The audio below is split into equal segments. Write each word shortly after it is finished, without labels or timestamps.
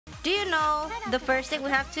Do you know the first thing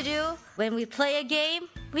we have to do when we play a game?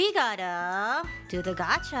 We gotta do the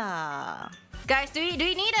gacha. Guys, do we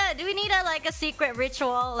need a like a secret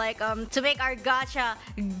ritual like to make our gacha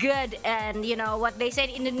good and you know what they say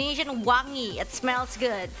in Indonesian, wangi. It smells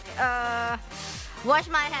good. Wash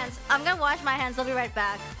my hands. I'm gonna wash my hands. I'll be right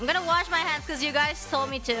back. I'm gonna wash my hands because you guys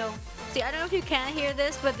told me to. See, I don't know if you can hear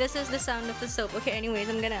this, but this is the sound of the soap. Okay, anyways,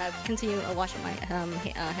 I'm gonna continue washing my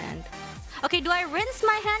hand. Okay, do I rinse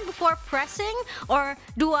my hand before pressing, or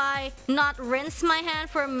do I not rinse my hand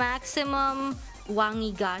for maximum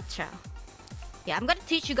wangi gacha? Yeah, I'm gonna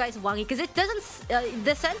teach you guys wangi because it doesn't.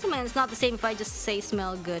 The sentiment is not the same if I just say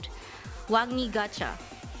smell good. Wangi gacha.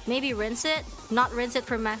 Maybe rinse it, not rinse it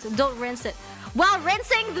for maximum. Don't rinse it. While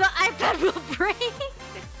rinsing, the iPad will break.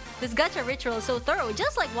 This gacha ritual is so thorough,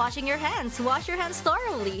 just like washing your hands. Wash your hands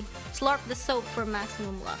thoroughly. Slurp the soap for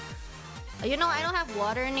maximum luck. You know, I don't have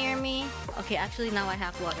water near me. Okay, actually now I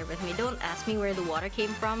have water with me. Don't ask me where the water came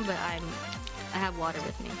from, but I have water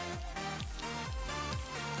with me.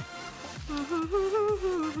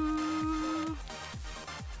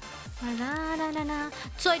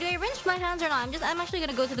 So do I rinse my hands or not? I'm actually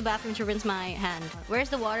gonna go to the bathroom to rinse my hand. Where's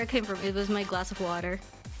the water came from? It was my glass of water.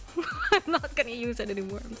 I'm not gonna use it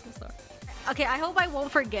anymore. I'm so sorry. Okay, I hope I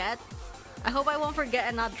won't forget. I hope I won't forget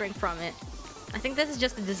and not drink from it. I think this is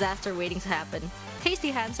just a disaster waiting to happen. Tasty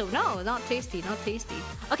hand soap. No, not tasty. Not tasty.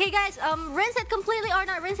 Okay, guys, rinse it completely or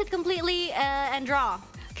not rinse it completely and draw.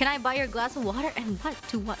 Can I buy your glass of water and what?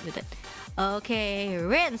 To what with it? Okay,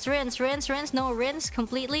 rinse. No, rinse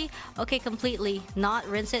completely. Okay, completely. Not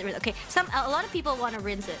rinse it. Okay, a lot of people want to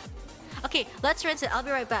rinse it. Okay, let's rinse it. I'll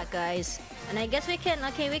be right back, guys. And I guess we can.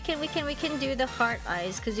 Okay, we can do the heart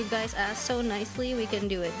eyes because you guys asked so nicely. We can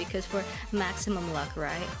do it because for maximum luck,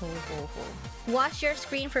 right? Ho ho ho. Wash your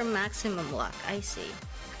screen for maximum luck. I see.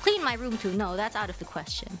 Clean my room too. No, that's out of the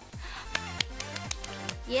question.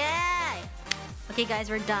 Yeah. Okay, guys,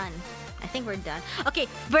 we're done. I think we're done. Okay,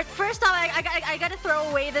 but first off, I gotta throw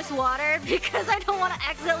away this water because I don't want to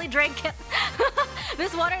accidentally drink it.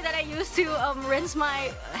 This water that I used to rinse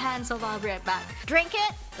my hands. So I'll be right back. Drink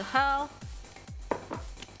it. The hell.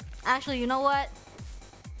 Actually, you know what?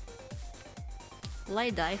 Will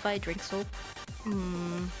I die if I drink soap?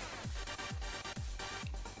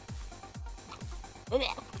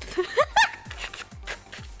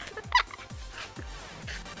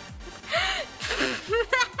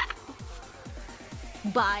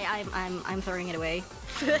 Bye. I'm throwing it away.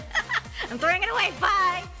 I'm throwing it away.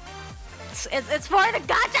 Bye. It's for the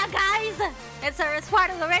gacha, guys. It's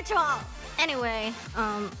part of the ritual. Anyway,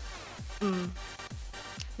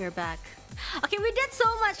 we're back. Okay, we did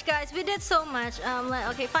so much, guys. We did so much.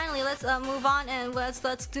 Okay, finally, let's move on and let's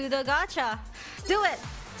do the gacha. Let's do it.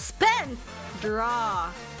 Spin.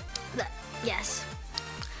 Draw. Yes.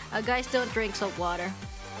 Guys, don't drink soap water.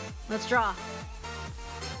 Let's draw.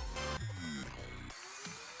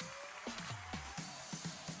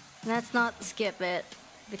 Let's not skip it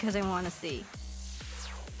because I want to see.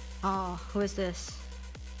 Oh, who is this?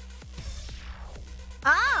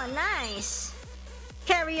 Oh, nice.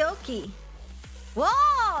 Karaoke.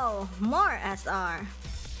 Whoa, more SR.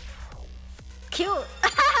 Cute.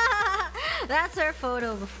 That's her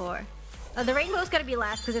photo before. The rainbow's gotta be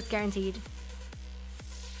last because it's guaranteed.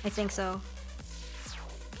 I think so.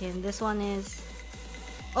 Okay, and this one is.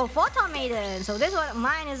 Oh, Photon Maiden. So this one,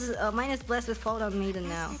 mine is blessed with Photon Maiden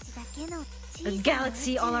now. A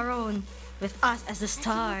galaxy all our own, with us as the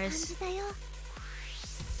stars.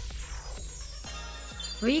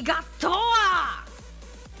 We got Toa!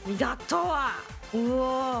 We got Toa!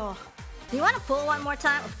 Whoa! Do you want to pull one more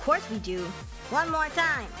time? Of course we do. One more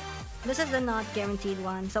time. This is the not guaranteed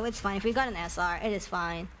one, so it's fine. If we got an SR, it is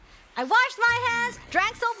fine. I washed my hands,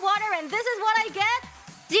 drank soap water, and this is what I get?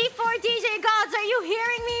 D4 DJ gods, are you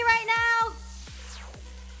hearing me right now?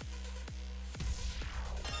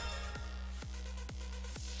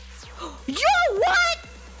 Yo, what?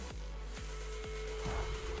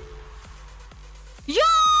 Yo!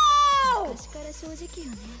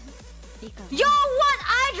 Yo, what?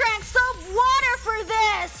 I drank soap water for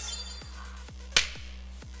this!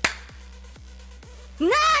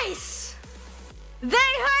 Nice! They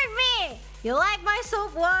heard me! You like my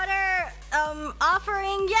soap water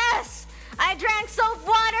offering? Yes! I drank soap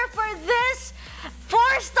water for this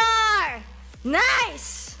 4-star!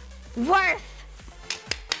 Nice! Worth!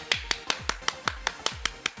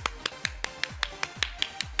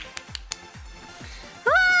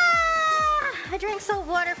 I drank soap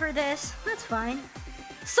water for this. That's fine.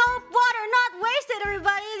 Soap water, not it,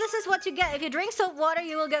 everybody. This is what you get. If you drink soap water,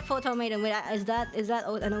 you will get photomated. Wait, is that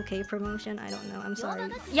an okay promotion? I don't know. I'm sorry.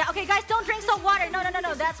 Yeah, okay, guys, don't drink soap water. No.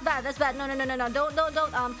 That's bad. That's bad. No.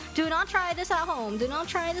 Don't. Do not try this at home. Do not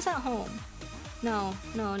try this at home. No.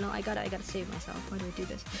 I gotta save myself. Why do I do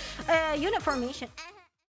this? Unit formation.